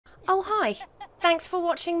Oh hi, thanks for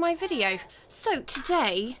watching my video. So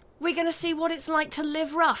today we're going to see what it's like to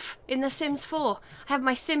live rough in The Sims 4. I have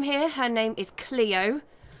my sim here, her name is Cleo.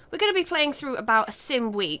 We're going to be playing through about a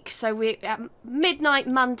sim week, so we're at midnight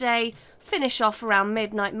Monday, finish off around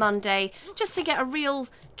midnight Monday, just to get a real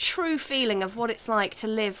true feeling of what it's like to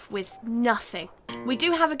live with nothing. We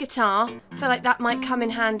do have a guitar, I feel like that might come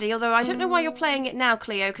in handy, although I don't know why you're playing it now,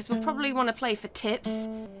 Cleo, because we'll probably want to play for tips.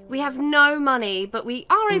 We have no money, but we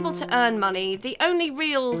are able to earn money. The only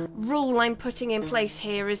real rule I'm putting in place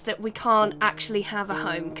here is that we can't actually have a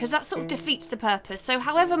home, because that sort of defeats the purpose. So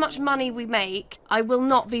however much money we make, I will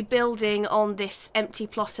not be building on this empty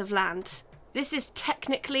plot of land. This is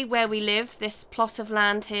technically where we live, this plot of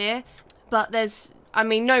land here, but there's,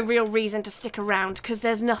 no real reason to stick around because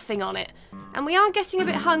there's nothing on it. And we are getting a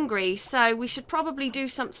bit hungry, so we should probably do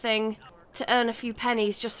something to earn a few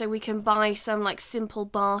pennies just so we can buy some simple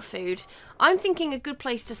bar food. I'm thinking a good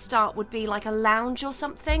place to start would be like a lounge or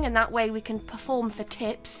something, and that way we can perform for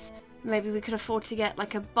tips. Maybe we could afford to get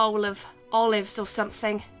like a bowl of olives or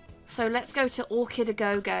something. So let's go to Orchid A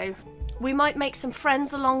Go-Go. We might make some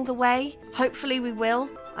friends along the way. Hopefully we will.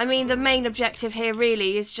 The main objective here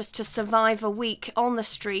really is just to survive a week on the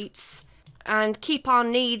streets and keep our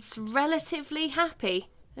needs relatively happy.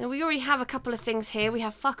 And we already have a couple of things here. We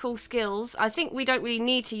have fuck all skills. I think we don't really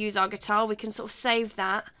need to use our guitar. We can sort of save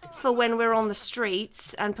that for when we're on the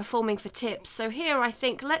streets and performing for tips. So here I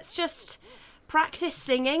think let's just practice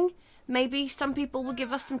singing. Maybe some people will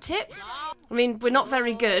give us some tips. We're not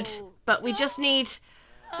very good, but we just need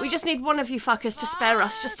one of you fuckers to spare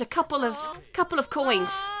us just a couple of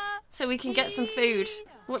coins so we can get some food.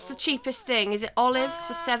 What's the cheapest thing? Is it olives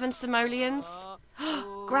for 7 simoleons?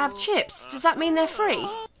 Grab chips. Does that mean they're free?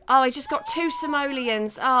 Oh, I just got 2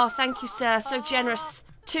 simoleons. Oh, thank you, sir. So generous.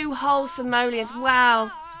 2 whole simoleons.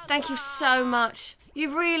 Wow. Thank you so much.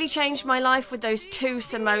 You've really changed my life with those 2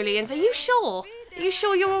 simoleons. Are you sure? Are you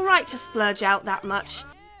sure you're all right to splurge out that much?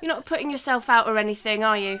 You're not putting yourself out or anything,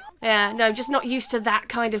 are you? Yeah, no, just not used to that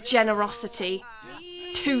kind of generosity.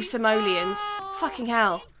 2 simoleons. Fucking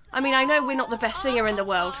hell. I know we're not the best singer in the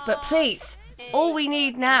world, but please, all we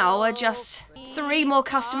need now are just 3 more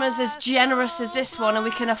customers as generous as this one, and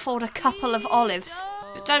we can afford a couple of olives.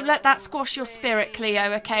 But don't let that squash your spirit,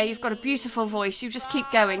 Cleo, okay? You've got a beautiful voice. You just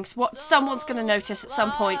keep going. Someone's going to notice at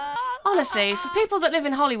some point. Honestly, for people that live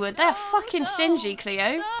in Hollywood, they're fucking stingy,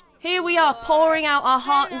 Cleo. Here we are pouring out our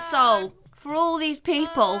heart and soul for all these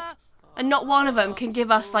people, and not one of them can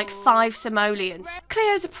give us 5 simoleons.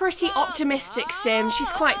 Cleo's a pretty optimistic sim.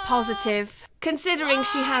 She's quite positive, considering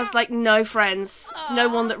she has no friends, no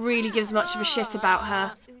one that really gives much of a shit about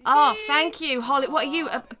her. Oh, thank you, Holly. What are you,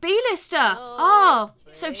 a B-lister? Oh,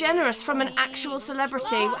 so generous from an actual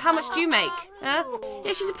celebrity. How much do you make? Huh?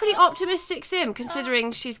 Yeah, she's a pretty optimistic sim,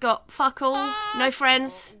 considering she's got fuck all, no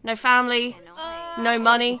friends, no family, no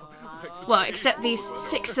money. Well, except these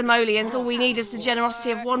 6 simoleons. All we need is the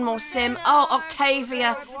generosity of one more sim. Oh,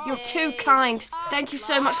 Octavia, you're too kind. Thank you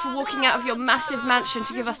so much for walking out of your massive mansion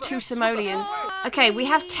to give us 2 simoleons. Okay, we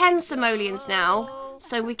have 10 simoleons now,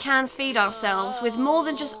 so we can feed ourselves with more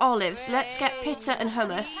than just olives. Let's get pitta and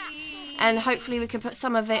hummus, and hopefully we can put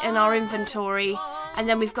some of it in our inventory, and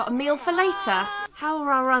then we've got a meal for later. How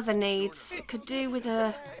are our other needs? It could do with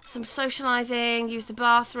some socialising, use the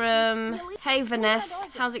bathroom. Hey, Vanessa,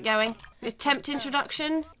 how's it going? Attempt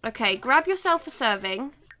introduction. Okay, grab yourself a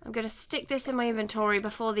serving. I'm going to stick this in my inventory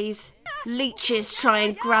before these leeches try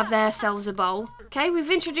and grab themselves a bowl. Okay, we've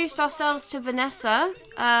introduced ourselves to Vanessa.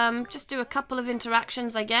 Just do a couple of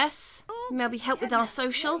interactions, I guess. Maybe help with our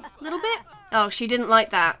social a little bit. Oh, she didn't like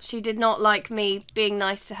that. She did not like me being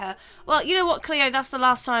nice to her. Well, you know what, Cleo? That's the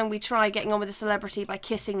last time we try getting on with a celebrity by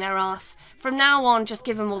kissing their ass. From now on, just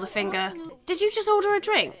give them all the finger. Did you just order a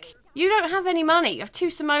drink? You don't have any money. You have 2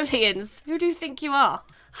 simoleons. Who do you think you are?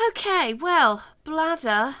 Okay, well,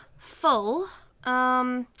 bladder full.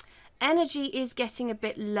 Energy is getting a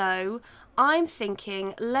bit low. I'm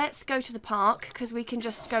thinking let's go to the park because we can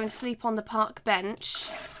just go and sleep on the park bench.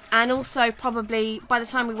 And also probably by the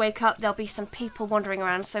time we wake up there'll be some people wandering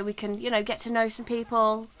around, so we can, get to know some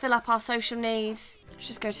people, fill up our social needs. Let's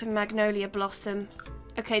just go to Magnolia Blossom.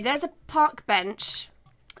 Okay, there's a park bench.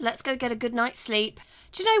 Let's go get a good night's sleep.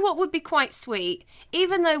 Do you know what would be quite sweet?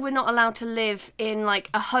 Even though we're not allowed to live in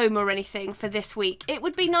a home or anything for this week, it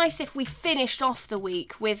would be nice if we finished off the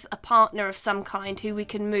week with a partner of some kind who we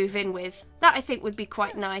can move in with. That I think would be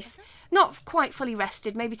quite nice. Not quite fully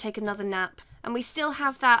rested, maybe take another nap. And we still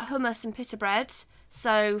have that hummus and pita bread,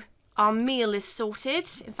 so our meal is sorted.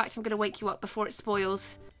 In fact, I'm going to wake you up before it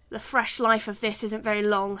spoils. The fresh life of this isn't very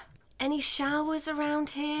long. Any showers around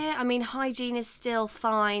here? I mean, hygiene is still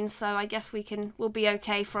fine, so I guess we'll be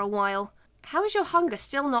okay for a while. How is your hunger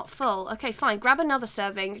still not full? Okay, fine. Grab another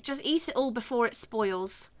serving. Just eat it all before it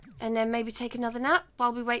spoils. And then maybe take another nap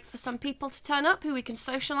while we wait for some people to turn up who we can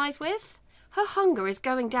socialise with. Her hunger is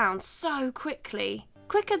going down so quickly.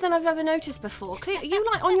 Quicker than I've ever noticed before. Cleo, are you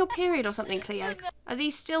like on your period or something, Cleo? Are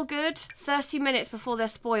these still good? 30 minutes before they're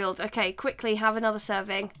spoiled. Okay, quickly have another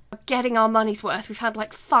serving. We're getting our money's worth. We've had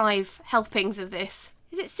like 5 helpings of this.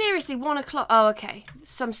 Is it seriously 1 o'clock? Oh, okay.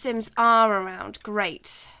 Some Sims are around.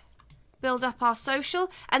 Great. Build up our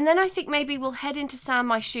social. And then I think maybe we'll head into San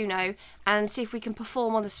Myshuno and see if we can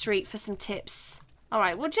perform on the street for some tips. All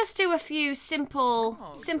right, we'll just do a few simple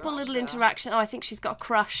little interaction. Oh, I think she's got a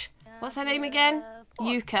crush. What's her name again?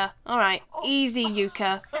 Yuka. All right, easy,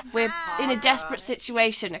 Yuka. We're in a desperate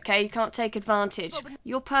situation, okay? You can't take advantage.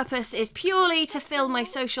 Your purpose is purely to fill my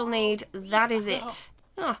social need. That is it.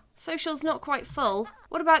 Ah, social's not quite full.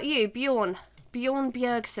 What about you, Bjorn? Bjorn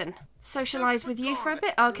Bjergsen. Socialise with you for a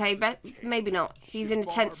bit? Okay, but maybe not. He's in a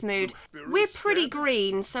tense mood. We're pretty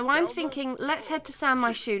green, so I'm thinking let's head to San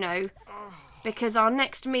Myshuno because our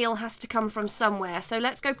next meal has to come from somewhere. So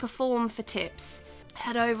let's go perform for tips.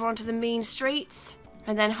 Head over onto the mean streets.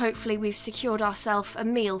 And then hopefully we've secured ourselves a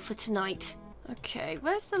meal for tonight. Okay,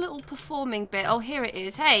 where's the little performing bit? Oh, here it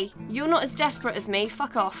is. Hey, you're not as desperate as me.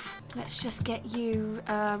 Fuck off. Let's just get you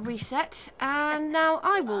reset. And now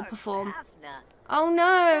I will perform. Oh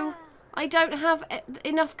no, I don't have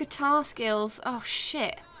enough guitar skills. Oh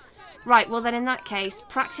shit. Right, well then in that case,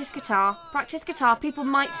 practice guitar. Practice guitar. People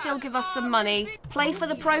might still give us some money. Play for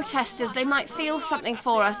the protesters. They might feel something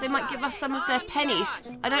for us. They might give us some of their pennies.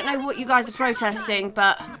 I don't know what you guys are protesting,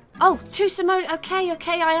 but... Oh, 2 simoleons. Okay,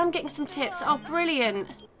 I am getting some tips. Oh, brilliant.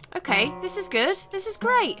 Okay, this is good. This is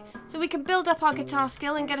great. So we can build up our guitar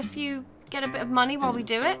skill and get a bit of money while we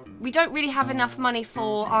do it. We don't really have enough money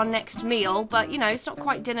for our next meal, but, you know, it's not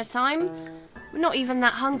quite dinner time. We're not even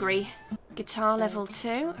that hungry. Guitar level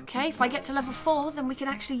 2. Okay, if I get to level 4, then we can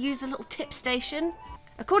actually use the little tip station.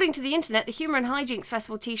 According to the internet, the Humour and Hijinks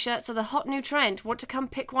Festival t-shirts are the hot new trend. Want to come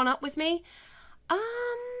pick one up with me?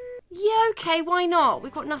 Yeah, okay, why not?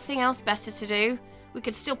 We've got nothing else better to do. We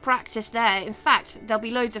could still practice there. In fact, there'll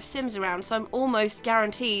be loads of Sims around, so I'm almost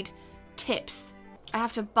guaranteed tips. I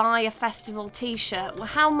have to buy a festival t-shirt. Well,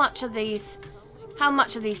 how much are these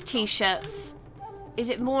t-shirts? Is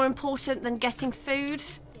it more important than getting food?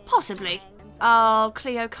 Possibly. Oh,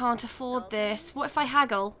 Cleo can't afford this. What if I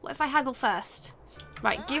haggle? What if I haggle first?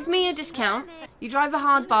 Right, give me a discount. You drive a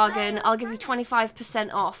hard bargain, I'll give you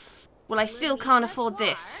 25% off. Well, I still can't afford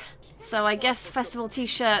this. So I guess festival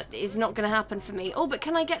t-shirt is not going to happen for me. Oh, but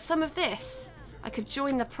can I get some of this? I could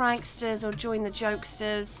join the pranksters or join the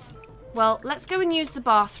jokesters. Well, let's go and use the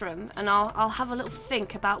bathroom, and I'll have a little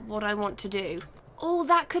think about what I want to do. Oh,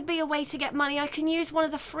 that could be a way to get money. I can use one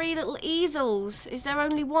of the free little easels. Is there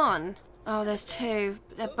only one? Oh, there's 2.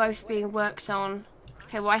 They're both being worked on.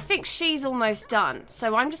 Okay, well, I think she's almost done.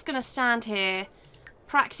 So I'm just going to stand here,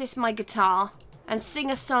 practice my guitar, and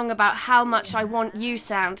sing a song about how much I want you,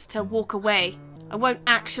 Sound, to walk away. I won't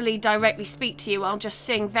actually directly speak to you. I'll just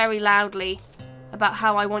sing very loudly about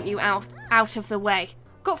how I want you out of the way.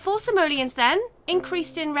 Got 4 simoleons then.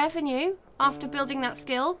 Increased in revenue after building that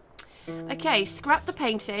skill. Okay, scrap the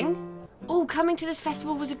painting. Oh, coming to this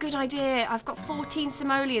festival was a good idea. I've got 14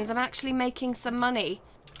 simoleons. I'm actually making some money.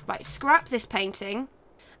 Right, scrap this painting.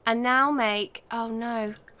 And now make... Oh,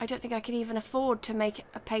 no. I don't think I can even afford to make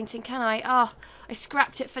a painting, can I? Oh, I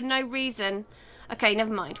scrapped it for no reason. Okay,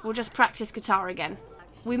 never mind. We'll just practice guitar again.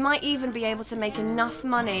 We might even be able to make enough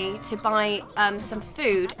money to buy some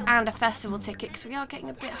food and a festival ticket, because we are getting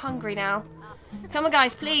a bit hungry now. Come on,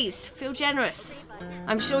 guys, please. Feel generous.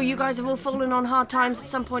 I'm sure you guys have all fallen on hard times at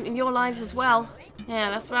some point in your lives as well. Yeah,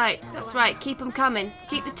 that's right. That's right. Keep them coming.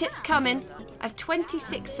 Keep the tips coming. I have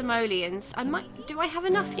 26 simoleons. Do I have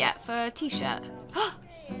enough yet for a t-shirt?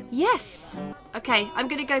 Yes! Okay, I'm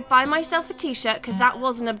going to go buy myself a t-shirt, because that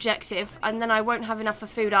was an objective, and then I won't have enough for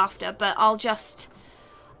food after, but I'll just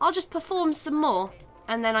perform some more,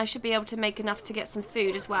 and then I should be able to make enough to get some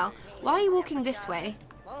food as well. Why are you walking this way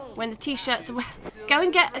when the t-shirts are... Go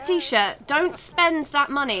and get a t-shirt. Don't spend that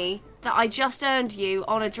money that I just earned you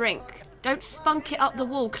on a drink. Don't spunk it up the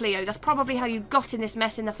wall, Cleo. That's probably how you got in this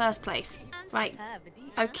mess in the first place. Right.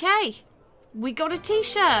 Okay. We got a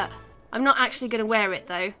t-shirt. I'm not actually going to wear it,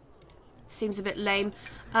 though. Seems a bit lame.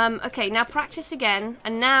 Okay, now practice again,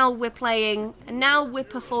 and now we're playing, and now we're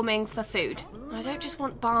performing for food. I don't just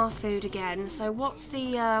want bar food again, so what's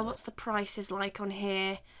the prices like on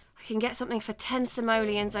here? I can get something for 10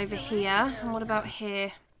 simoleons over here, and what about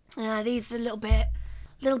here? These are a little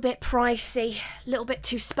little bit pricey, a little bit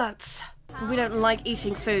too spence. We don't like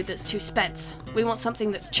eating food that's too spence. We want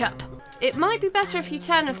something that's chap. It might be better if you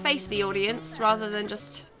turn and face the audience rather than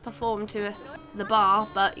just perform to the bar,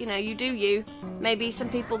 but you know, you do you. Maybe some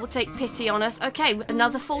people will take pity on us. Okay,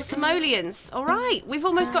 another 4 simoleons. All right, we've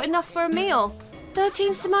almost got enough for a meal.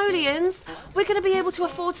 13 simoleons. We're going to be able to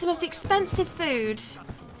afford some of the expensive food.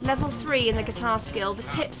 Level 3 in the guitar skill. The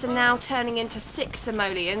tips are now turning into 6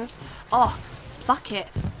 simoleons. Oh, fuck it.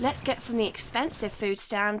 Let's get from the expensive food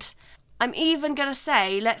stand. I'm even going to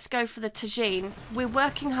say, let's go for the tagine. We're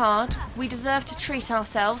working hard. We deserve to treat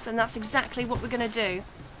ourselves, and that's exactly what we're going to do.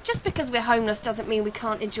 Just because we're homeless doesn't mean we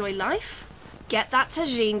can't enjoy life. Get that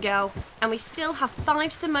tagine, girl. And we still have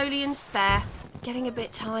 5 simoleons spare. Getting a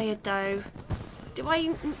bit tired, though. Do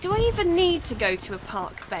I even need to go to a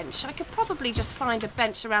park bench? I could probably just find a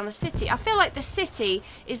bench around the city. I feel like the city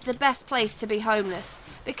is the best place to be homeless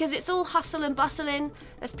because it's all hustle and bustling.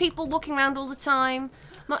 There's people walking around all the time.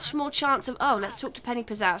 Much more chance of, oh, let's talk to Penny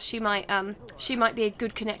Pizzazz. She might be a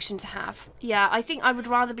good connection to have. Yeah, I think I would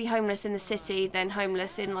rather be homeless in the city than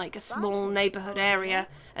homeless in like a small neighbourhood area.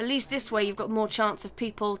 At least this way you've got more chance of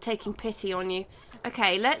people taking pity on you.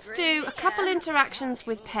 Okay, let's do a couple interactions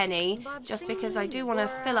with Penny, just because I do want to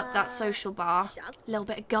fill up that social bar. A little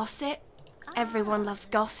bit of gossip. Everyone loves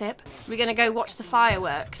gossip. We're going to go watch the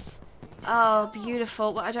fireworks. Oh,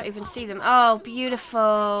 beautiful. Well, I don't even see them. Oh,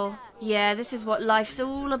 beautiful. Yeah, this is what life's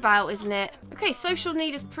all about, isn't it? Okay, social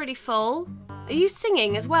need is pretty full. Are you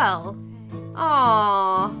singing as well?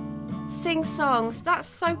 Aww. Sing songs. That's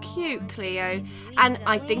so cute, Cleo. And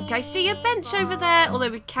I think I see a bench over there,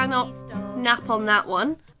 although we cannot nap on that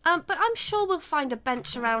one. But I'm sure we'll find a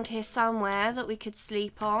bench around here somewhere that we could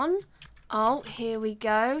sleep on. Oh, here we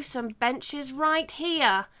go. Some benches right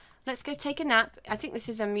here. Let's go take a nap. I think this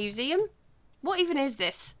is a museum. What even is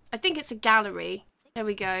this? I think it's a gallery. There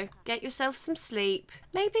we go. Get yourself some sleep.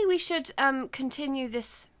 Maybe we should continue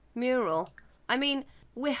this mural. I mean,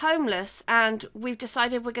 we're homeless and we've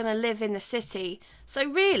decided we're going to live in the city. So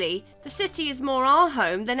really, the city is more our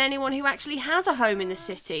home than anyone who actually has a home in the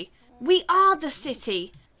city. We are the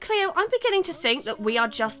city. Cleo, I'm beginning to think that we are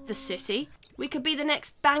just the city. We could be the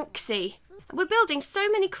next Banksy. We're building so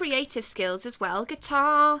many creative skills as well.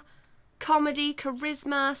 Guitar, comedy,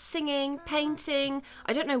 charisma, singing, painting.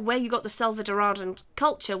 I don't know where you got the Salvadoran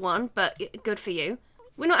culture one, but good for you.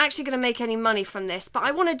 We're not actually going to make any money from this, but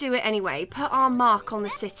I want to do it anyway. Put our mark on the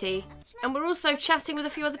city. And we're also chatting with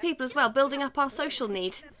a few other people as well, building up our social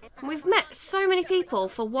need. And we've met so many people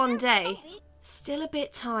for one day. Still a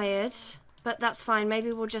bit tired, but that's fine.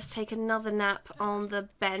 Maybe we'll just take another nap on the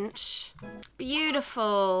bench.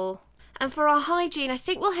 Beautiful. And for our hygiene, I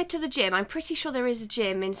think we'll head to the gym. I'm pretty sure there is a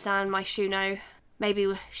gym in San Myshuno. Maybe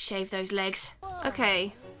we'll shave those legs.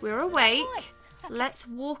 Okay, we're awake. Let's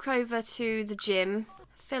walk over to the gym,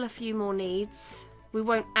 fill a few more needs. We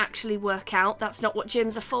won't actually work out. That's not what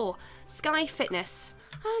gyms are for. Sky Fitness.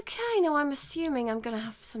 Okay, now I'm assuming I'm going to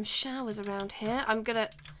have some showers around here. I'm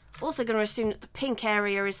also going to assume that the pink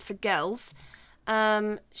area is for girls.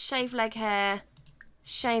 Shave leg hair,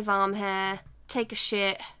 shave arm hair, take a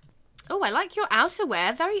shit. Oh, I like your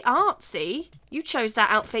outerwear. Very artsy. You chose that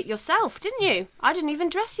outfit yourself, didn't you? I didn't even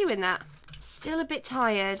dress you in that. Still a bit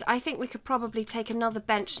tired. I think we could probably take another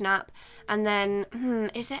bench nap. And then,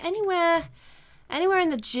 is there anywhere in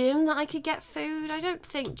the gym that I could get food? I don't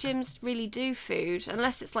think gyms really do food,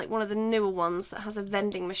 unless it's like one of the newer ones that has a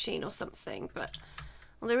vending machine or something. But,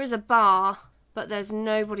 well, there is a bar, but there's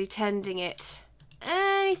nobody tending it.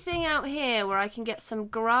 Anything out here where I can get some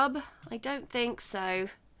grub? I don't think so.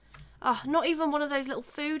 Oh, not even one of those little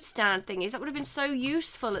food stand thingies. That would have been so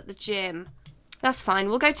useful at the gym. That's fine.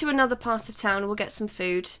 We'll go to another part of town and we'll get some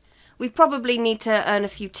food. We probably need to earn a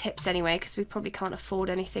few tips anyway, because we probably can't afford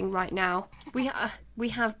anything right now. We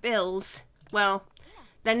have bills. Well,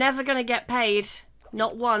 they're never going to get paid.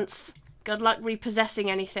 Not once. Good luck repossessing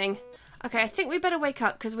anything. Okay, I think we better wake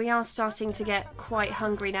up because we are starting to get quite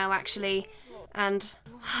hungry now, actually. And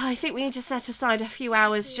I think we need to set aside a few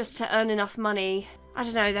hours just to earn enough money. I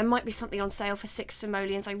don't know, there might be something on sale for 6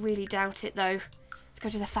 simoleons. I really doubt it, though. Let's go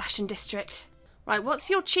to the fashion district. Right, what's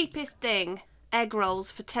your cheapest thing? Egg rolls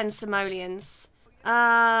for 10 simoleons.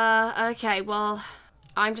 Okay, well,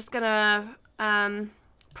 I'm just gonna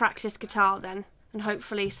practice guitar then. And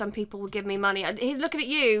hopefully some people will give me money. He's looking at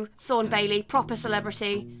you, Thorn Bailey, proper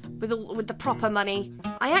celebrity, with the proper money.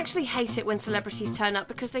 I actually hate it when celebrities turn up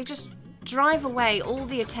because they just drive away all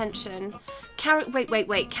the attention.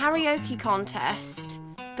 Wait. Karaoke contest.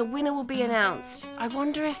 The winner will be announced. I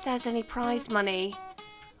wonder if there's any prize money.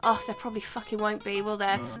 Oh, there probably fucking won't be, will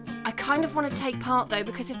there? I kind of want to take part though,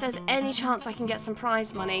 because if there's any chance I can get some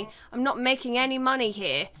prize money, I'm not making any money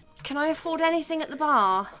here. Can I afford anything at the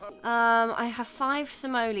bar? I have 5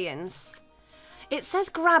 simoleons. It says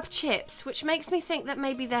grab chips, which makes me think that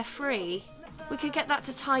maybe they're free. We could get that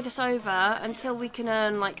to tide us over until we can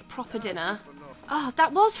earn like proper dinner. Oh,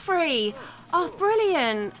 that was free. Oh,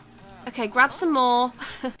 brilliant. Okay, grab some more.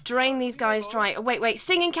 Drain these guys dry. Oh, wait.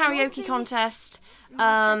 Singing karaoke contest.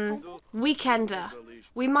 Weekender.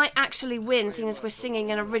 We might actually win, seeing as we're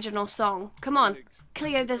singing an original song. Come on.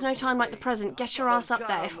 Cleo, there's no time like the present. Get your ass up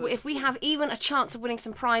there. If we have even a chance of winning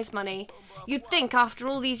some prize money, you'd think after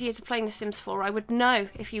all these years of playing The Sims 4, I would know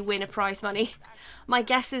if you win a prize money. My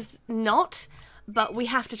guess is not, but we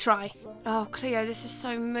have to try. Oh, Cleo, this is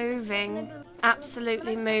so moving.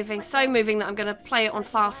 Absolutely moving. So moving that I'm going to play it on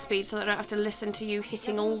fast speed so that I don't have to listen to you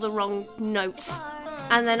hitting all the wrong notes.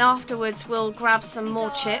 And then afterwards, we'll grab some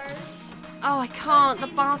more chips. Oh, I can't. The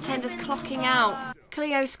bartender's clocking out.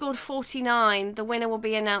 Cleo scored 49. The winner will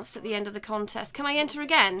be announced at the end of the contest. Can I enter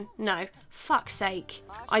again? No. Fuck's sake.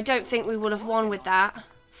 I don't think we will have won with that.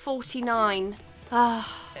 49.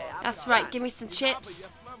 Ah, that's right. Give me some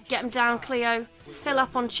chips. Get them down, Cleo. Fill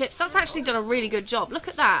up on chips. That's actually done a really good job. Look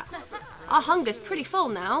at that. Our hunger's pretty full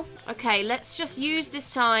now. Okay, let's just use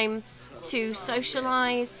this time to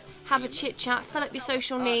socialise, have a chit-chat, fill up your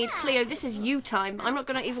social need. Cleo, this is you time. I'm not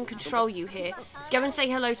going to even control you here. Go and say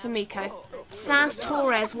hello to Miko. Sant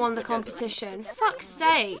Torres won the competition. Fuck's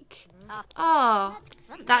sake. Oh,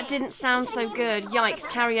 that didn't sound so good. Yikes,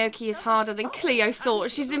 karaoke is harder than Cleo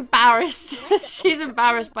thought. She's embarrassed. She's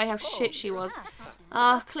embarrassed by how shit she was.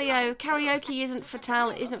 Ah, Cleo, karaoke isn't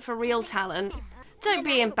for real talent. Don't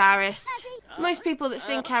be embarrassed. Most people that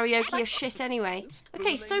sing karaoke are shit anyway.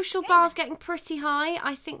 Okay, social bar's getting pretty high.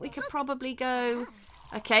 I think we could probably go...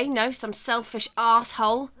 Okay, no, some selfish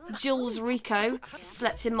arsehole. Jules Rico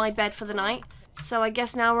slept in my bed for the night. So I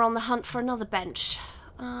guess now we're on the hunt for another bench.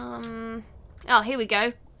 Oh, here we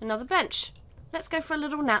go. Another bench. Let's go for a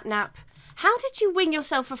little nap. How did you win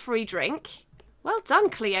yourself a free drink? Well done,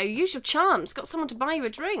 Cleo. Use your charms. Got someone to buy you a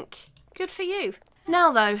drink. Good for you.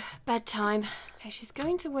 Now, though, bedtime. Okay, she's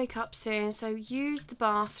going to wake up soon, so use the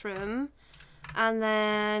bathroom. And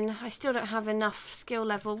then I still don't have enough skill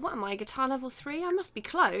level. What am I, guitar level 3? I must be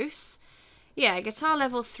close. Yeah, guitar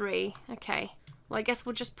level 3. Okay. Well, I guess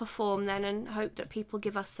we'll just perform then and hope that people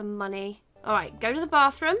give us some money. All right, go to the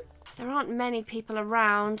bathroom. There aren't many people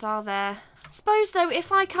around, are there? Suppose, though,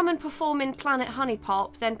 if I come and perform in Planet Honey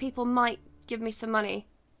Pop, then people might give me some money.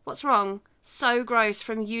 What's wrong? So gross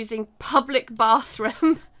from using public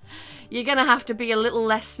bathroom. You're going to have to be a little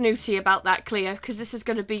less snooty about that, Cleo, because this is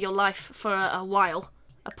going to be your life for a while.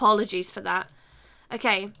 Apologies for that.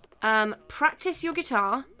 Okay, practice your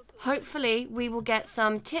guitar. Hopefully we will get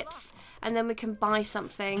some tips and then we can buy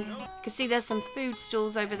something. You can see there's some food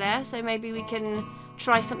stalls over there, so maybe we can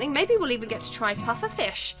try something. Maybe we'll even get to try puffer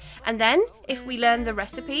fish. And then, if we learn the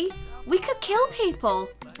recipe, we could kill people.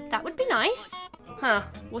 That would be nice. Huh.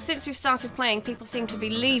 Well, since we've started playing, people seem to be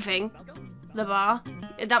leaving the bar.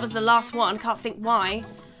 That was the last one. Can't think why.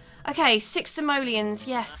 Okay, 6 simoleons.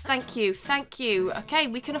 Yes, thank you. Thank you. Okay,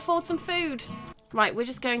 we can afford some food. Right, we're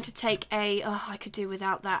just going to take a... Oh, I could do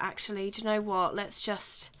without that, actually. Do you know what? Let's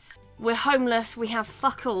just... We're homeless. We have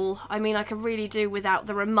fuck all. I mean, I could really do without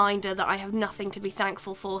the reminder that I have nothing to be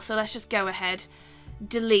thankful for. So let's just go ahead.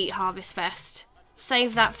 Delete Harvest Fest.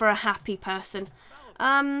 Save that for a happy person.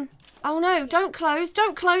 Oh no, don't close.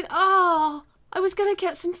 Don't close. Oh, I was going to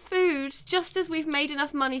get some food. Just as we've made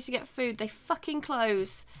enough money to get food, they fucking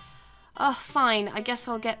close. Oh, fine. I guess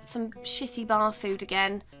I'll get some shitty bar food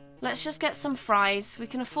again. Let's just get some fries. We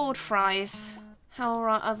can afford fries. How are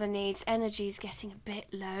our other needs? Energy's getting a bit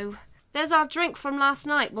low. There's our drink from last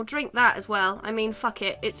night. We'll drink that as well. I mean, fuck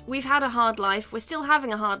it. We've had a hard life. We're still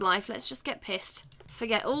having a hard life. Let's just get pissed.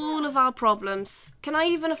 Forget all of our problems. Can I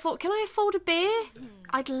afford a beer?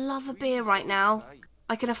 I'd love a beer right now.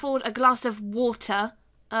 I can afford a glass of water.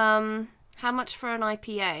 How much for an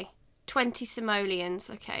IPA? 20 simoleons.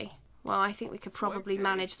 Okay. Well, I think we could probably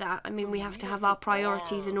manage that. I mean, we have to have our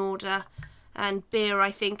priorities in order. And beer,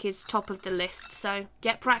 I think, is top of the list. So,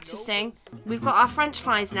 get practicing. We've got our French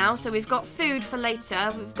fries now, so we've got food for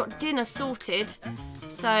later. We've got dinner sorted.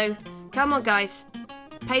 So, come on, guys.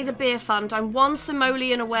 Pay the beer fund. I'm 1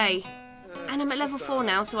 simoleon away. And I'm at level 4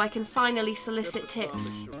 now, so I can finally solicit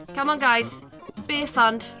tips. Come on, guys. Beer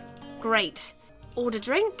fund. Great. Order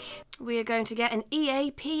drink. We are going to get an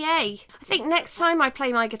EAPA. I think next time I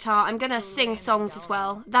play my guitar, I'm going to sing songs as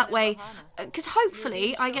well. That way, because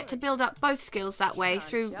hopefully I get to build up both skills that way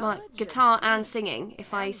through my guitar and singing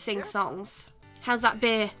if I sing songs. How's that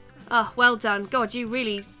beer? Oh, well done. God, you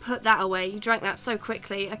really put that away. You drank that so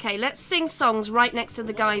quickly. Okay, let's sing songs right next to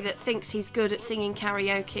the guy that thinks he's good at singing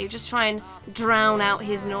karaoke. Just try and drown out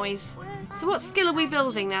his noise. So what skill are we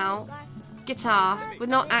building now? Guitar. We're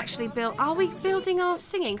not actually Are we building our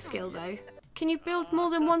singing skill, though? Can you build more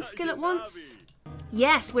than one skill at once?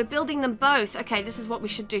 Yes, we're building them both. Okay, this is what we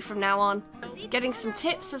should do from now on. Getting some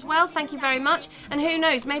tips as well, thank you very much. And who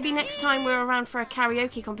knows, maybe next time we're around for a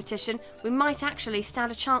karaoke competition, we might actually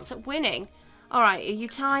stand a chance at winning. Alright, are you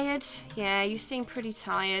tired? Yeah, you seem pretty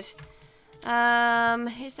tired.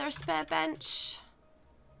 Is there a spare bench?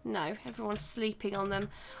 No, everyone's sleeping on them.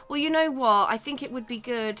 Well, you know what? I think it would be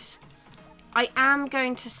good. I am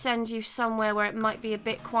going to send you somewhere where it might be a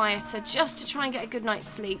bit quieter just to try and get a good night's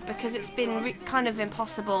sleep, because it's been kind of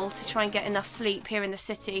impossible to try and get enough sleep here in the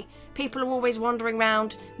city. People are always wandering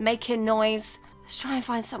around, making noise. Let's try and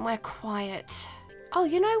find somewhere quiet. Oh,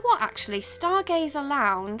 you know what actually? Stargazer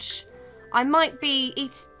Lounge. I might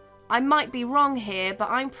be wrong here, but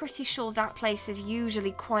I'm pretty sure that place is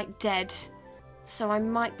usually quite dead. So I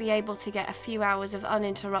might be able to get a few hours of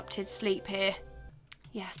uninterrupted sleep here.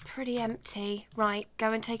 Yes, pretty empty. Right,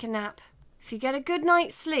 go and take a nap. If you get a good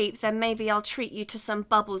night's sleep, then maybe I'll treat you to some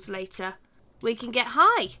bubbles later. We can get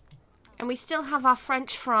high. And we still have our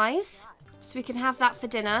French fries, so we can have that for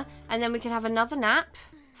dinner, and then we can have another nap.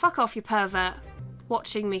 Fuck off, you pervert.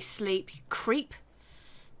 Watching me sleep, you creep.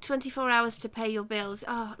 24 hours to pay your bills.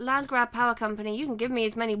 Oh, Land Grab Power Company, you can give me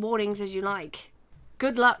as many warnings as you like.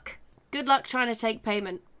 Good luck. Good luck trying to take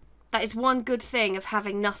payment. That is one good thing of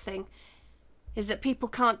having nothing, is that people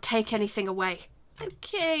can't take anything away.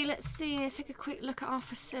 Okay, let's see. Let's take a quick look at our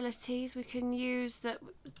facilities. We can use that.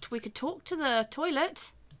 We could talk to the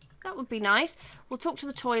toilet. That would be nice. We'll talk to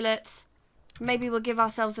the toilet. Maybe we'll give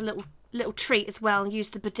ourselves a little treat as well and use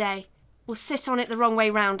the bidet. We'll sit on it the wrong way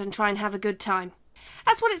round and try and have a good time.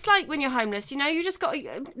 That's what it's like when you're homeless, you know? You just got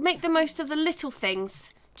to make the most of the little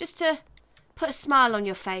things, just to put a smile on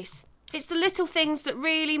your face. It's the little things that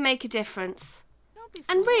really make a difference.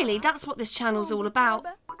 And really, that's what this channel's all about.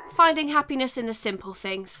 Finding happiness in the simple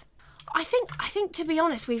things. I think to be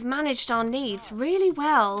honest, we've managed our needs really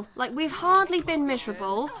well. Like, we've hardly been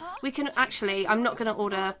miserable. We can actually, I'm not going to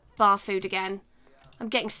order bar food again. I'm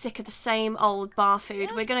getting sick of the same old bar food.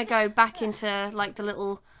 We're going to go back into, like, the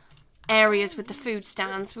little areas with the food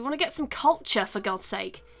stands. We want to get some culture, for God's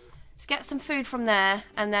sake. Let's get some food from there,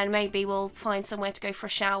 and then maybe we'll find somewhere to go for a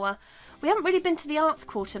shower. We haven't really been to the arts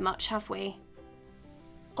quarter much, have we?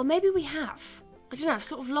 Or maybe we have. I don't know, I've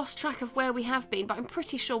sort of lost track of where we have been, but I'm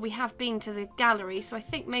pretty sure we have been to the gallery, so I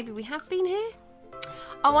think maybe we have been here.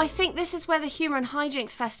 Oh, I think this is where the Humour and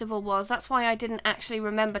Hijinks Festival was. That's why I didn't actually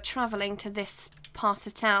remember travelling to this part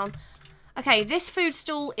of town. Okay, this food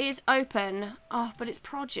stall is open. Oh, but it's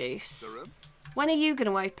produce. When are you going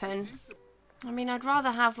to open? I mean, I'd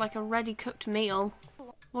rather have like a ready cooked meal.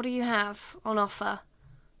 What do you have on offer?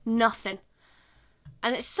 Nothing.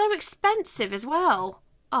 And it's so expensive as well.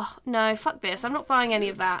 Oh, no, fuck this. I'm not buying any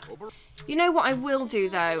of that. You know what I will do,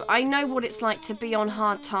 though? I know what it's like to be on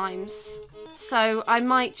hard times. So I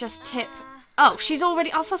might just tip... Oh, she's already...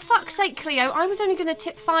 Oh, for fuck's sake, Cleo. I was only going to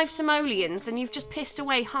tip 5 simoleons, and you've just pissed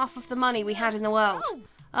away half of the money we had in the world.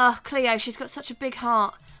 Oh, Cleo, she's got such a big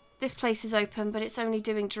heart. This place is open, but it's only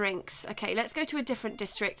doing drinks. Okay, let's go to a different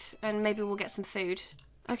district, and maybe we'll get some food.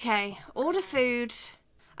 Okay, order food.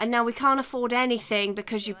 And now we can't afford anything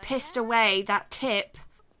because you pissed away that tip.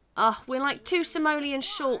 Oh, we're like 2 simoleons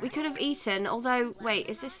short. We could have eaten, although... Wait,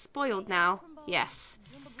 is this spoiled now? Yes.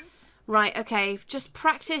 Right, okay. Just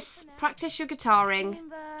practice your guitaring.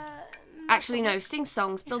 Actually, no. Sing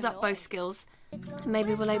songs. Build up both skills.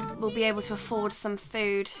 Maybe we'll be able to afford some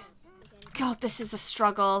food. God, this is a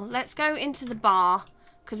struggle. Let's go into the bar,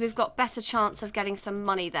 because we've got better chance of getting some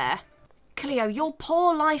money there. Cleo, your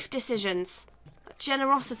poor life decisions.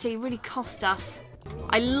 Generosity really cost us.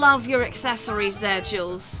 I love your accessories there,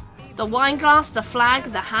 Jules. The wine glass, the flag,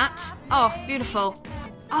 the hat. Oh, beautiful.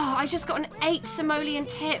 Oh, I just got an 8 simoleon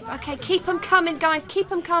tip. Okay, keep them coming, guys. Keep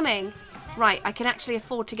them coming. Right, I can actually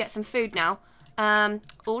afford to get some food now.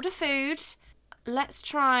 Order food. Let's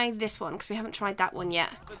try this one, because we haven't tried that one yet.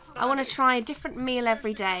 I want to try a different meal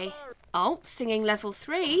every day. Oh, singing level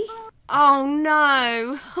 3. Oh,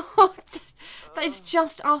 no. That is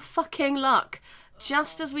just our fucking luck.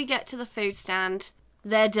 Just as we get to the food stand,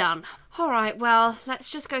 they're done. Alright, well, let's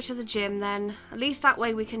just go to the gym then. At least that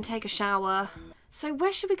way we can take a shower. So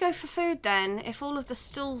where should we go for food then, if all of the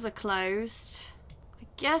stalls are closed? I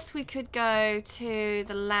guess we could go to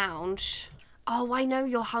the lounge. Oh, I know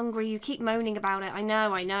you're hungry. You keep moaning about it. I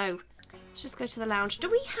know. Let's just go to the lounge. Do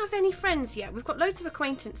we have any friends yet? We've got loads of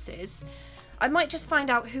acquaintances. I might just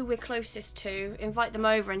find out who we're closest to, invite them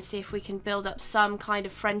over and see if we can build up some kind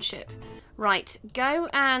of friendship. Right, go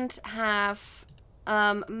and have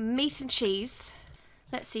meat and cheese.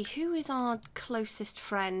 Let's see, who is our closest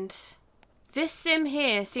friend? This sim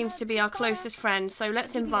here seems to be our closest friend, so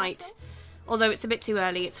let's invite. Although it's a bit too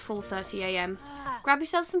early, it's 4:30 AM. Grab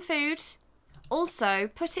yourself some food. Also,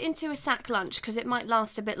 put it into a sack lunch, because it might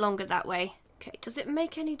last a bit longer that way. Okay, does it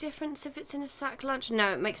make any difference if it's in a sack lunch?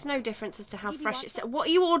 No, it makes no difference as to how fresh it's... What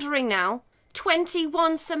are you ordering now?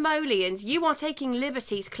 21 simoleons. You are taking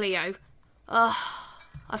liberties, Cleo. Ugh,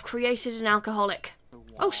 I've created an alcoholic.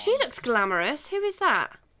 Oh, she looks glamorous. Who is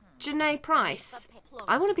that? Janae Price.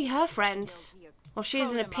 I want to be her friend. Well,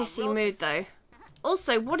 she's in a pissy mood, though.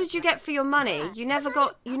 Also, what did you get for your money? You never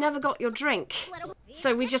got your drink.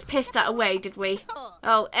 So we just pissed that away, did we?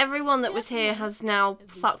 Oh, everyone that was here has now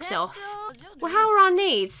fucked off. Well, how are our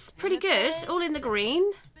needs? Pretty good. All in the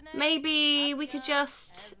green. Maybe we could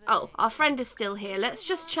just... Oh, our friend is still here. Let's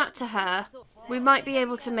just chat to her. We might be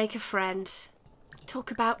able to make a friend.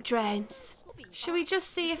 Talk about dreams. Should we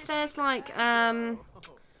just see if there's like,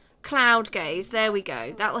 cloud gaze? There we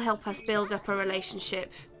go. That will help us build up a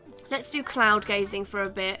relationship. Let's do cloud gazing for a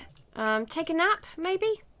bit. Take a nap,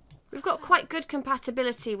 maybe? We've got quite good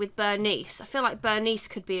compatibility with Bernice. I feel like Bernice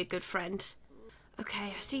could be a good friend.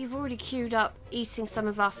 Okay, I see you've already queued up eating some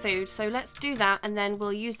of our food, so let's do that and then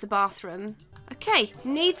we'll use the bathroom. Okay,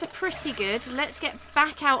 needs are pretty good. Let's get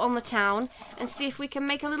back out on the town and see if we can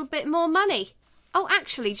make a little bit more money. Oh,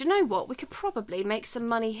 actually, do you know what? We could probably make some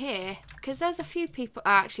money here because there's a few people...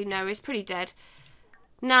 Oh, actually, no, it's pretty dead.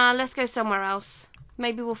 Nah, let's go somewhere else.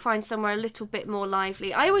 Maybe we'll find somewhere a little bit more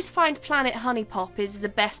lively. I always find Planet Honeypop is the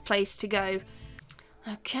best place to go.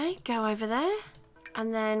 Okay, go over there.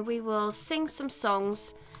 And then we will sing some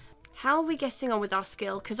songs. How are we getting on with our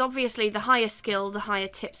skill? Because obviously the higher skill, the higher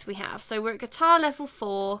tips we have. So we're at guitar level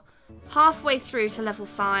 4, halfway through to level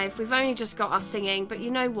 5. We've only just got our singing, but you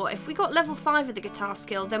know what? If we got level 5 of the guitar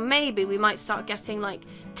skill, then maybe we might start getting like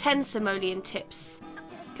 10 simoleon tips.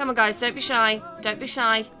 Come on guys, don't be shy. Don't be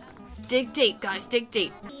shy. Dig deep, guys, dig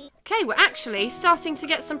deep. Okay, we're actually starting to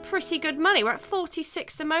get some pretty good money. We're at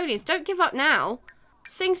 46 simoleons. Don't give up now.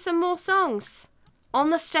 Sing some more songs. On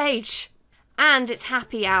the stage. And it's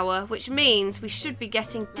happy hour, which means we should be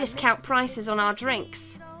getting discount prices on our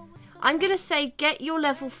drinks. I'm going to say get your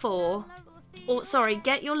level 4, or sorry,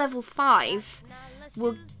 get your level 5.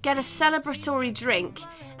 We'll get a celebratory drink,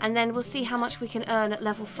 and then we'll see how much we can earn at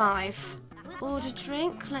level 5. Order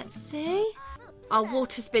drink, let's see. Our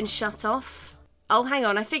water's been shut off. Oh, hang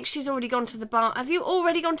on, I think she's already gone to the bar. Have you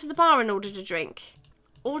already gone to the bar and ordered a drink?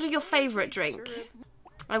 Order your favourite drink.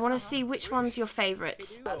 I want to see which one's your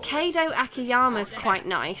favourite. Keido Akiyama's quite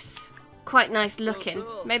nice. Quite nice looking.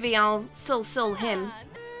 Maybe I'll sul him.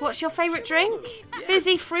 What's your favourite drink?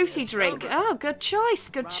 Fizzy fruity drink. Oh, good choice,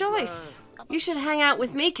 good choice. You should hang out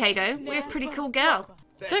with me, Keido. We're a pretty cool girl.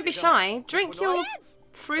 Don't be shy. Drink your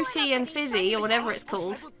fruity and fizzy, or whatever it's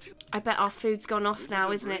called. I bet our food's gone off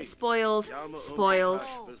now, isn't it? Spoiled, spoiled,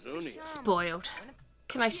 spoiled.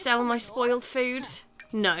 Can I sell my spoiled food?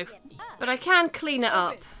 No. But I can clean it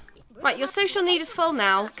up. Right, your social need is full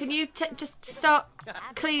now. Can you just start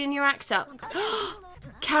cleaning your act up?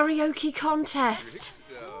 Karaoke contest.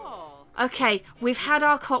 Okay, we've had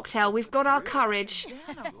our cocktail. We've got our courage.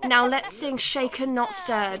 Now let's sing Shaken Not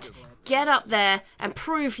Stirred. Get up there and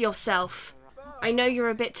prove yourself. I know you're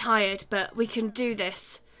a bit tired, but we can do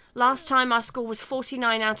this. Last time our score was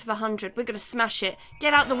 49 out of 100. We're going to smash it.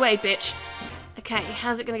 Get out the way, bitch. Okay,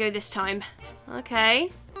 how's it going to go this time?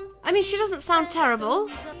 Okay. I mean, she doesn't sound terrible.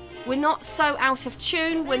 We're not so out of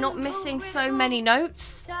tune. We're not missing so many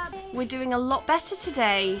notes. We're doing a lot better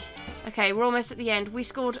today. Okay, we're almost at the end. We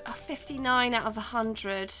scored a 59 out of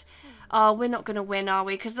 100. Oh, we're not going to win, are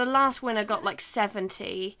we? Because the last winner got like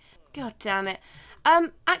 70. God damn it.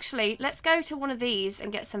 Actually, let's go to one of these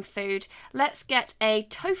and get some food. Let's get a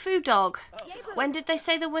tofu dog. When did they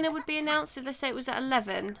say the winner would be announced? Did they say it was at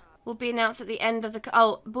 11? Will be announced at the end of the...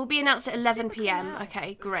 Oh, will be announced at 11 PM.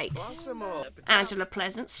 Okay, great. Angela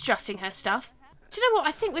Pleasant, strutting her stuff. Do you know what?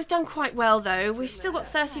 I think we've done quite well, though. We've still got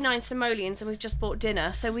 39 simoleons and we've just bought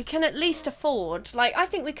dinner, so we can at least afford... Like, I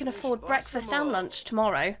think we can afford breakfast and lunch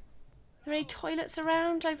tomorrow. Are there any toilets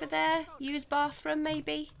around over there? Used bathroom,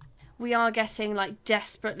 maybe? We are getting, like,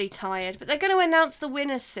 desperately tired, but they're going to announce the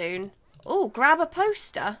winners soon. Oh, grab a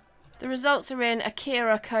poster. The results are in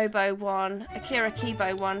Akira Kibo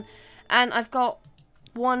 1, and I've got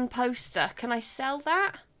one poster. Can I sell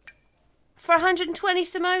that? For 120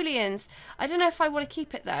 simoleons. I don't know if I want to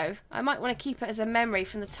keep it, though. I might want to keep it as a memory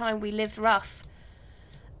from the time we lived rough.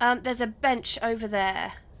 There's a bench over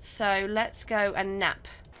there. So let's go and nap.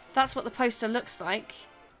 That's what the poster looks like.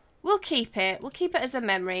 We'll keep it. We'll keep it as a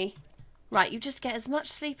memory. Right, you just get as much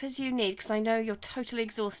sleep as you need, because I know you're totally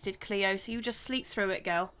exhausted, Cleo, so you just sleep through it,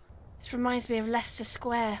 girl. This reminds me of Leicester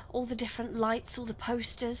Square. All the different lights, all the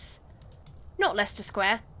posters. Not Leicester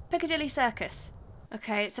Square. Piccadilly Circus.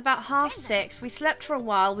 Okay, it's about 6:30. We slept for a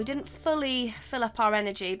while. We didn't fully fill up our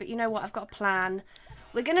energy, but you know what? I've got a plan.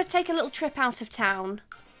 We're going to take a little trip out of town,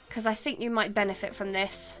 because I think you might benefit from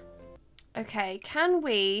this. Okay, can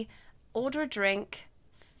we order a drink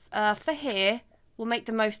for here? We'll make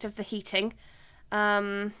the most of the heating.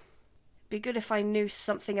 Be good if I knew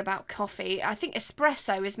something about coffee. I think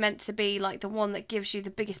espresso is meant to be like the one that gives you the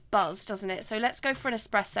biggest buzz, doesn't it? So let's go for an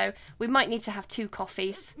espresso. We might need to have 2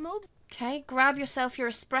 coffees. Okay, grab yourself your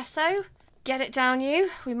espresso. Get it down you.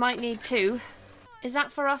 We might need 2. Is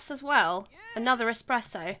that for us as well? Another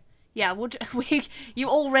espresso? Yeah, you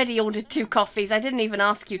already ordered 2 coffees. I didn't even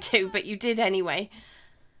ask you to, but you did anyway.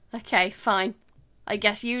 Okay, fine. I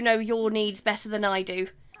guess you know your needs better than I do.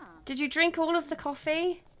 Did you drink all of the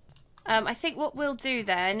coffee? I think what we'll do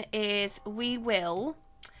then is we'll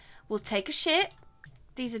take a shit.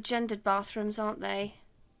 These are gendered bathrooms, aren't they?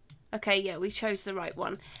 Okay, yeah, we chose the right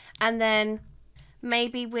one. And then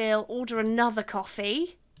maybe we'll order another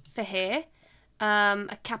coffee for here.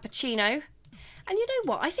 A cappuccino. And you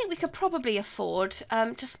know what? I think we could probably afford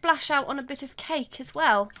to splash out on a bit of cake as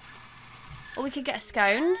well. Or we could get a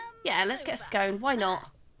scone. Yeah, let's get a scone. Why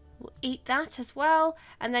not? We'll eat that as well.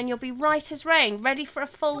 And then you'll be right as rain, ready for a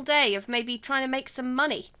full day of maybe trying to make some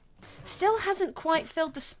money. Still hasn't quite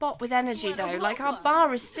filled the spot with energy though. Like our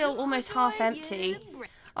bar is still almost half empty.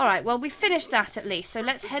 Alright, well we finished that at least. So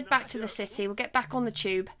let's head back to the city. We'll get back on the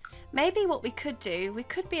tube. Maybe what we could do, we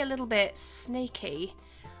could be a little bit sneaky.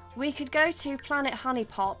 We could go to Planet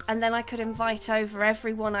Honeypop and then I could invite over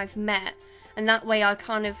everyone I've met. And that way I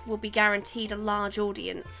kind of will be guaranteed a large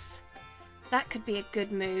audience. That could be a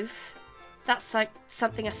good move. That's like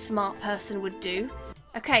something a smart person would do.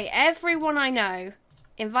 Okay, everyone I know,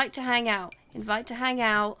 invite to hang out. Invite to hang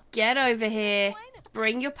out. Get over here.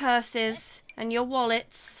 Bring your purses and your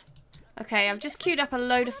wallets. Okay, I've just queued up a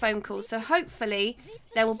load of phone calls, so hopefully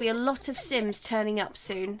there will be a lot of Sims turning up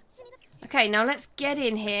soon. Okay, now let's get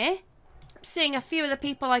in here. I'm seeing a few of the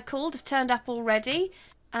people I called have turned up already.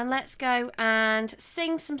 And let's go and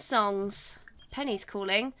sing some songs. Penny's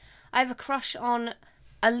calling. I have a crush on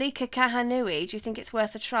Alika Kahanui. Do you think it's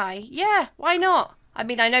worth a try? Yeah, why not? I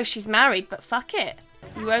mean, I know she's married, but fuck it.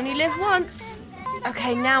 You only live once.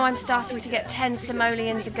 Okay, now I'm starting to get 10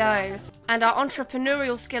 simoleons a go. And our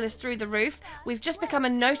entrepreneurial skill is through the roof. We've just become a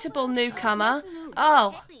notable newcomer.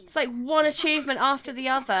 Oh, it's like one achievement after the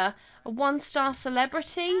other. A 1-star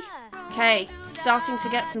celebrity. Okay, starting to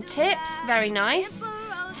get some tips. Very nice.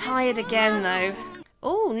 Tired again, though.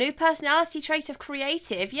 Oh, new personality trait of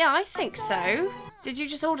creative. Yeah, I think so. Did you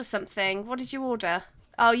just order something? What did you order?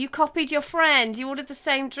 Oh, you copied your friend. You ordered the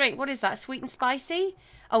same drink. What is that, sweet and spicy?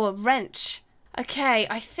 Oh, a wrench. Okay,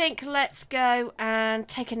 I think let's go and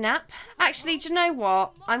take a nap. Actually, do you know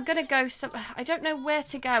what? I'm going to go I don't know where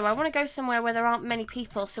to go. I want to go somewhere where there aren't many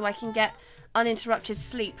people so I can get uninterrupted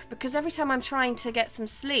sleep. Because every time I'm trying to get some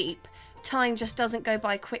sleep, time just doesn't go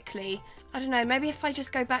by quickly. I don't know, maybe if I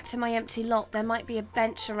just go back to my empty lot, there might be a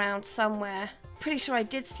bench around somewhere. Pretty sure I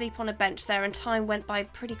did sleep on a bench there and time went by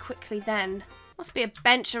pretty quickly then. Must be a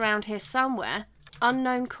bench around here somewhere.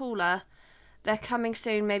 Unknown caller. They're coming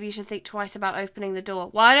soon. Maybe you should think twice about opening the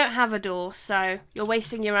door. Well, I don't have a door, so you're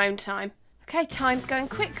wasting your own time. Okay, time's going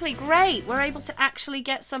quickly. Great. We're able to actually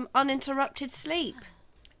get some uninterrupted sleep.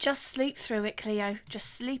 Just sleep through it, Cleo.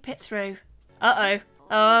 Just sleep it through. Uh-oh.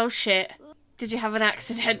 Oh, shit. Did you have an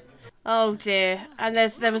accident? Oh, dear. And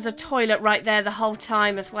there was a toilet right there the whole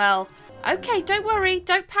time as well. Okay, don't worry.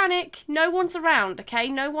 Don't panic. No one's around, okay?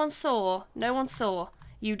 No one saw. No one saw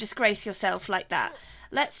you disgrace yourself like that.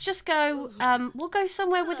 Let's just go, we'll go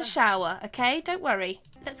somewhere with a shower, okay? Don't worry.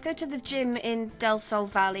 Let's go to the gym in Del Sol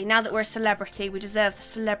Valley. Now that we're a celebrity, we deserve the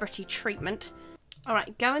celebrity treatment. All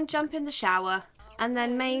right, go and jump in the shower. And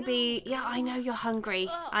then maybe, yeah, I know you're hungry.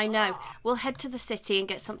 I know. We'll head to the city and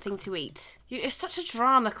get something to eat. You're such a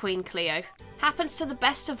drama queen, Cleo. Happens to the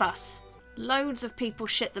best of us. Loads of people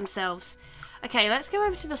shit themselves. Okay, let's go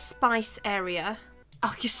over to the spice area.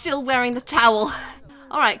 Oh, you're still wearing the towel.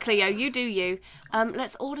 All right, Cleo, you do you.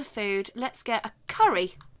 Let's order food. Let's get a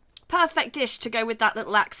curry. Perfect dish to go with that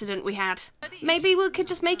little accident we had. Maybe we could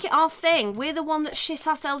just make it our thing. We're the one that shit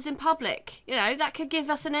ourselves in public. You know, that could give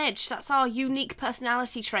us an edge. That's our unique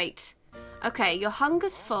personality trait. Okay, your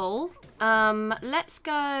hunger's full. Let's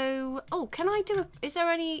go... Oh, can I do a... Is there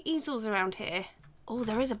any easels around here? Oh,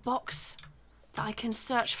 there is a box. that I can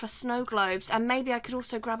search for snow globes. And maybe I could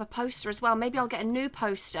also grab a poster as well. Maybe I'll get a new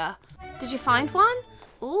poster. Did you find one?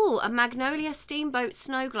 Ooh, a Magnolia Steamboat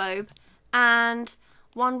snow globe. And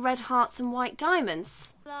 1 red hearts and white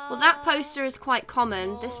diamonds. Well, that poster is quite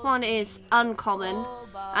common. This one is uncommon.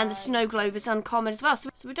 And the snow globe is uncommon as well. So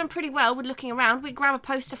we've done pretty well with looking around. We grab a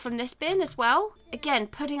poster from this bin as well. Again,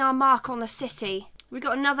 putting our mark on the city. We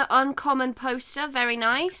got another uncommon poster. Very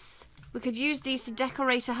nice. We could use these to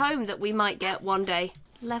decorate a home that we might get one day.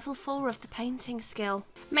 Level 4 of the painting skill.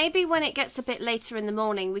 Maybe when it gets a bit later in the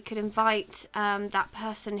morning, we could invite that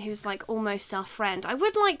person who's like almost our friend. I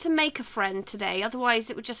would like to make a friend today, otherwise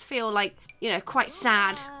it would just feel like, you know, quite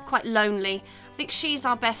sad, quite lonely. I think she's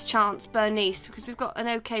our best chance, Bernice, because we've got an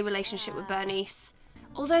okay relationship with Bernice.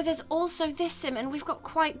 Although there's also this sim, and we've got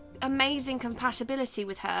quite amazing compatibility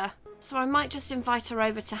with her. So I might just invite her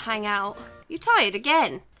over to hang out. You tired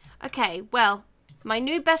again? Okay, well, my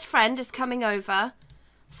new best friend is coming over.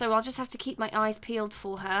 So I'll just have to keep my eyes peeled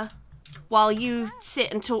for her while you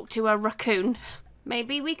sit and talk to a raccoon.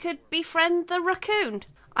 Maybe we could befriend the raccoon.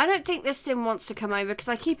 I don't think this sim wants to come over because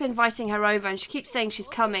I keep inviting her over and she keeps saying she's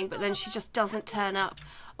coming, but then she just doesn't turn up.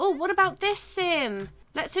 Oh, what about this sim?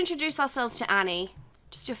 Let's introduce ourselves to Annie.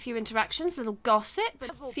 Just do a few interactions, a little gossip,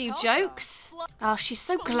 a few jokes. Oh, she's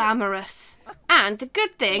so glamorous. And the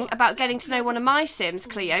good thing about getting to know one of my sims,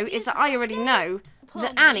 Cleo, is that I already know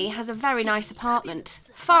that Annie has a very nice apartment.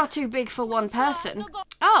 Far too big for one person.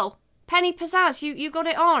 Oh, Penny Pizzazz, you got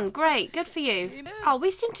it on. Great, good for you. Oh,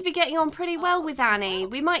 we seem to be getting on pretty well with Annie.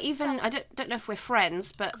 We might even, I don't know if we're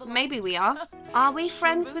friends, but maybe we are. Are we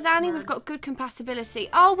friends with Annie? We've got good compatibility.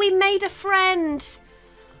 Oh, we made a friend.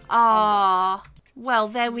 Ah, well,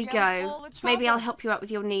 there we go. Maybe I'll help you out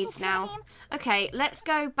with your needs now. Okay, let's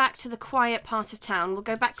go back to the quiet part of town. We'll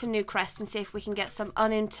go back to Newcrest and see if we can get some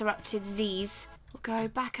uninterrupted Z's. We'll go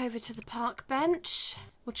back over to the park bench.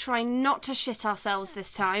 We'll try not to shit ourselves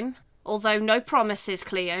this time. Although no promises,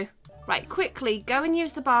 Cleo. Right, quickly, go and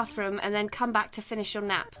use the bathroom and then come back to finish your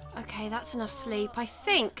nap. Okay, that's enough sleep. I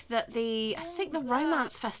think the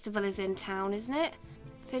Romance Festival is in town, isn't it?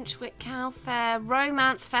 Finchwick Cow Fair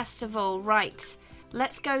Romance Festival. Right,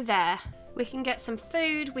 let's go there. We can get some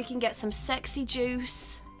food, we can get some sexy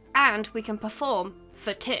juice, and we can perform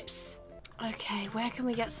for tips. Okay, where can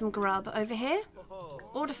we get some grub? Over here?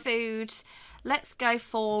 Order food. Let's go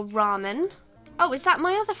for ramen. Oh, is that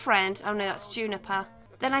my other friend? Oh no, that's Juniper.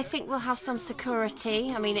 Then I think we'll have some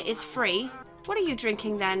security. I mean, it is free. What are you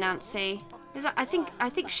drinking there, Nancy? Is that, I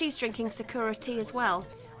think she's drinking security as well.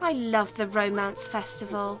 I love the Romance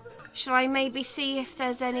Festival. Shall I maybe see if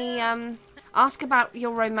there's any, ask about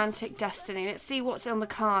your romantic destiny. Let's see what's on the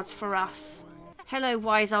cards for us. Hello,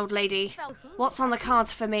 wise old lady. What's on the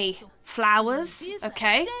cards for me? Flowers.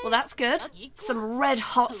 Okay, well that's good. Some red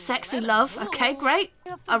hot sexy love. Okay, great.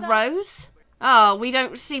 A rose. Oh, we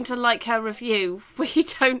don't seem to like her review.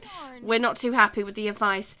 We're not too happy with the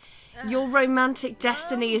advice. Your romantic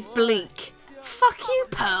destiny is bleak. Fuck you,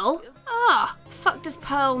 Pearl. Ah, fuck does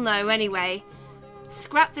Pearl know anyway?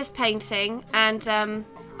 Scrap this painting and,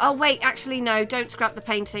 oh wait, actually no, don't scrap the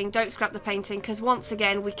painting, because once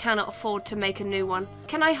again, we cannot afford to make a new one.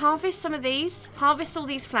 Can I harvest some of these? Harvest all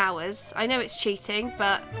these flowers. I know it's cheating,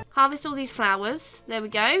 but harvest all these flowers. There we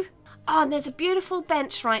go. Oh, and there's a beautiful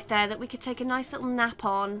bench right there that we could take a nice little nap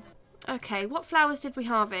on. Okay, what flowers did we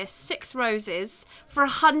harvest? 6 roses for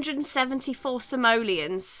 174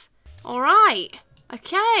 simoleons. Alright,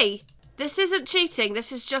 okay. This isn't cheating,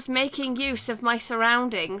 this is just making use of my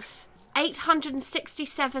surroundings.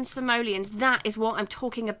 867 simoleons, that is what I'm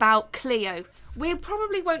talking about, Cleo. We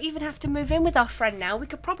probably won't even have to move in with our friend now. We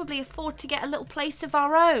could probably afford to get a little place of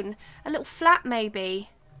our own. A little flat, maybe.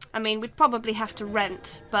 I mean, we'd probably have to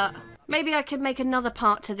rent, but maybe I could make another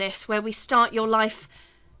part to this where we start your life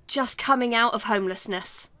just coming out of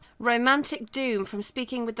homelessness. Romantic doom from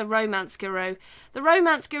speaking with the romance guru. The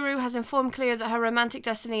romance guru has informed Cleo that her romantic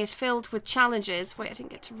destiny is filled with challenges. Wait, I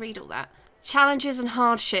didn't get to read all that. Challenges and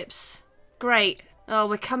hardships. Great. Oh,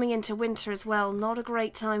 we're coming into winter as well. Not a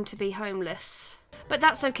great time to be homeless. But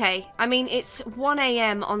that's okay. I mean, it's 1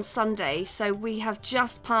 AM on Sunday, so we have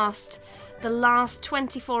just passed the last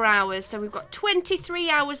 24 hours, so we've got 23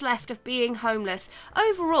 hours left of being homeless.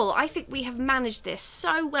 Overall, I think we have managed this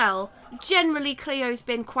so well. Generally, Cleo's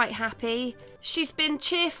been quite happy. She's been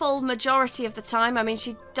cheerful majority of the time. I mean,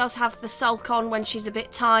 she does have the sulk on when she's a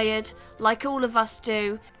bit tired, like all of us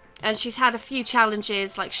do. And she's had a few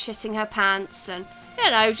challenges, like shitting her pants and, you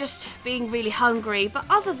know, just being really hungry. But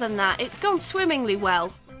other than that, it's gone swimmingly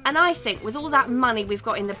well. And I think with all that money we've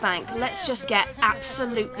got in the bank, let's just get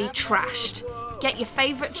absolutely trashed. Get your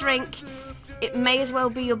favourite drink, It may as well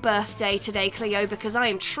be your birthday today, Cleo, because I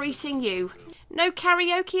am treating you. No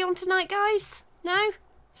karaoke on tonight, guys? No?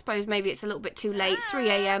 Suppose maybe it's a little bit too late. 3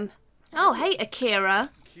 AM. Oh, hey, Akira.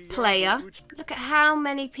 Player. Look at how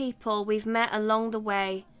many people we've met along the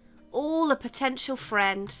way. All a potential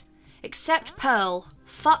friend. Except Pearl.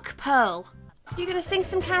 Fuck Pearl. You gonna sing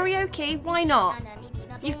some karaoke? Why not?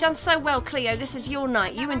 You've done so well, Cleo. This is your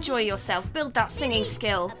night. You enjoy yourself. Build that singing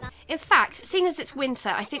skill. In fact, seeing as it's winter,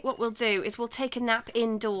 I think what we'll do is we'll take a nap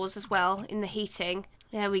indoors as well, in the heating.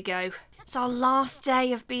 There we go. It's our last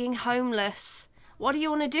day of being homeless. What do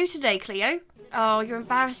you want to do today, Cleo? Oh, you're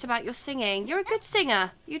embarrassed about your singing. You're a good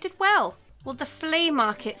singer. You did well. Well, the flea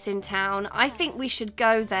market's in town. I think we should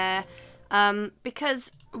go there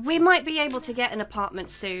because we might be able to get an apartment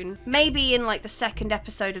soon. Maybe in like the second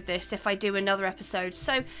episode of this if I do another episode.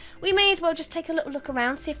 So we may as well just take a little look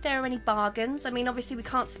around, see if there are any bargains. I mean, obviously we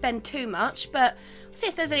can't spend too much, but see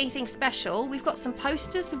if there's anything special. We've got some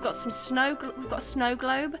posters, we've got some we've got a snow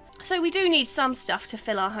globe. So we do need some stuff to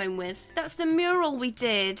fill our home with. That's the mural we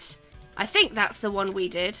did. I think that's the one we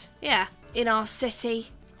did. Yeah, in our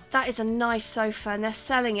city. That is a nice sofa and they're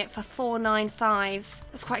selling it for $4.95.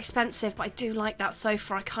 That's quite expensive, but I do like that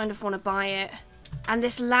sofa. I kind of want to buy it. And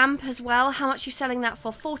this lamp as well. How much are you selling that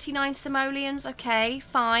for? 49 simoleons. Okay,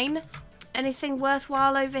 fine. Anything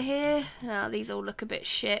worthwhile over here? Oh, these all look a bit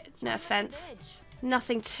shit. No offense.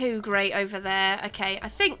 Nothing too great over there. Okay, I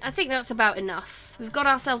think that's about enough. We've got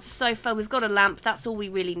ourselves a sofa. We've got a lamp. That's all we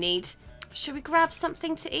really need. Should we grab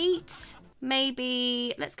something to eat?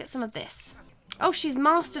 Maybe let's get some of this. Oh, she's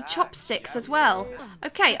mastered chopsticks as well.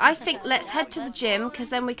 Okay, I think let's head to the gym because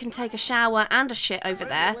then we can take a shower and a shit over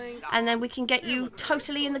there. And then we can get you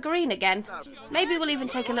totally in the green again. Maybe we'll even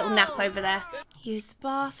take a little nap over there. Use the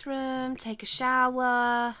bathroom, take a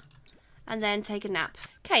shower, and then take a nap.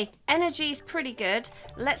 Okay, energy's pretty good.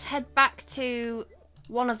 Let's head back to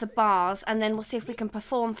one of the bars and then we'll see if we can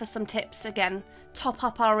perform for some tips again. Top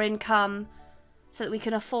up our income so that we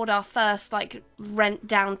can afford our first, like, rent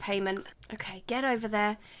down payment. Okay, get over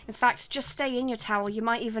there. In fact, just stay in your towel. You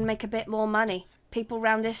might even make a bit more money. People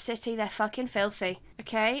around this city, they're fucking filthy.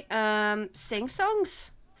 Okay, sing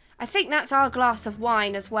songs. I think that's our glass of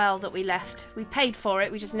wine as well that we left. We paid for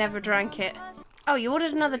it, we just never drank it. Oh, you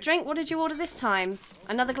ordered another drink? What did you order this time?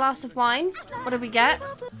 Another glass of wine? What did we get?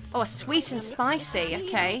 Oh, a sweet and spicy,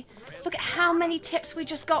 okay. Look at how many tips we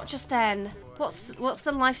just got just then. What's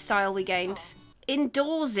the lifestyle we gained?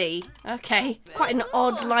 Indoorsy. Okay. Quite an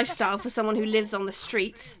odd lifestyle for someone who lives on the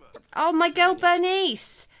streets. Oh, my girl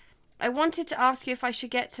Bernice. I wanted to ask you if I should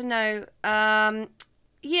get to know...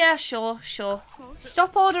 Yeah, sure.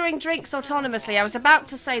 Stop ordering drinks autonomously. I was about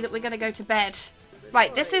to say that we're going to go to bed.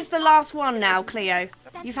 Right, this is the last one now, Cleo.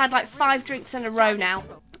 You've had like 5 drinks in a row now.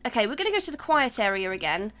 Okay, we're going to go to the quiet area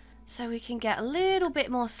again so we can get a little bit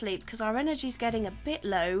more sleep because our energy's getting a bit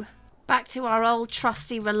low. Back to our old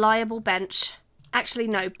trusty reliable bench. Actually,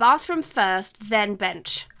 no, bathroom first, then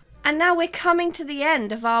bench. And now we're coming to the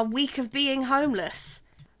end of our week of being homeless.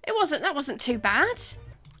 That wasn't too bad.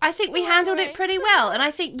 I think we handled it pretty well, and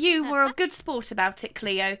I think you were a good sport about it,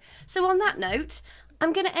 Cleo. So on that note,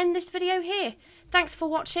 I'm going to end this video here. Thanks for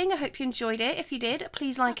watching. I hope you enjoyed it. If you did,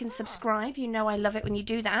 please like and subscribe. You know I love it when you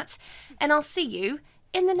do that. And I'll see you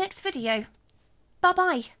in the next video.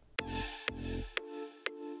 Bye-bye.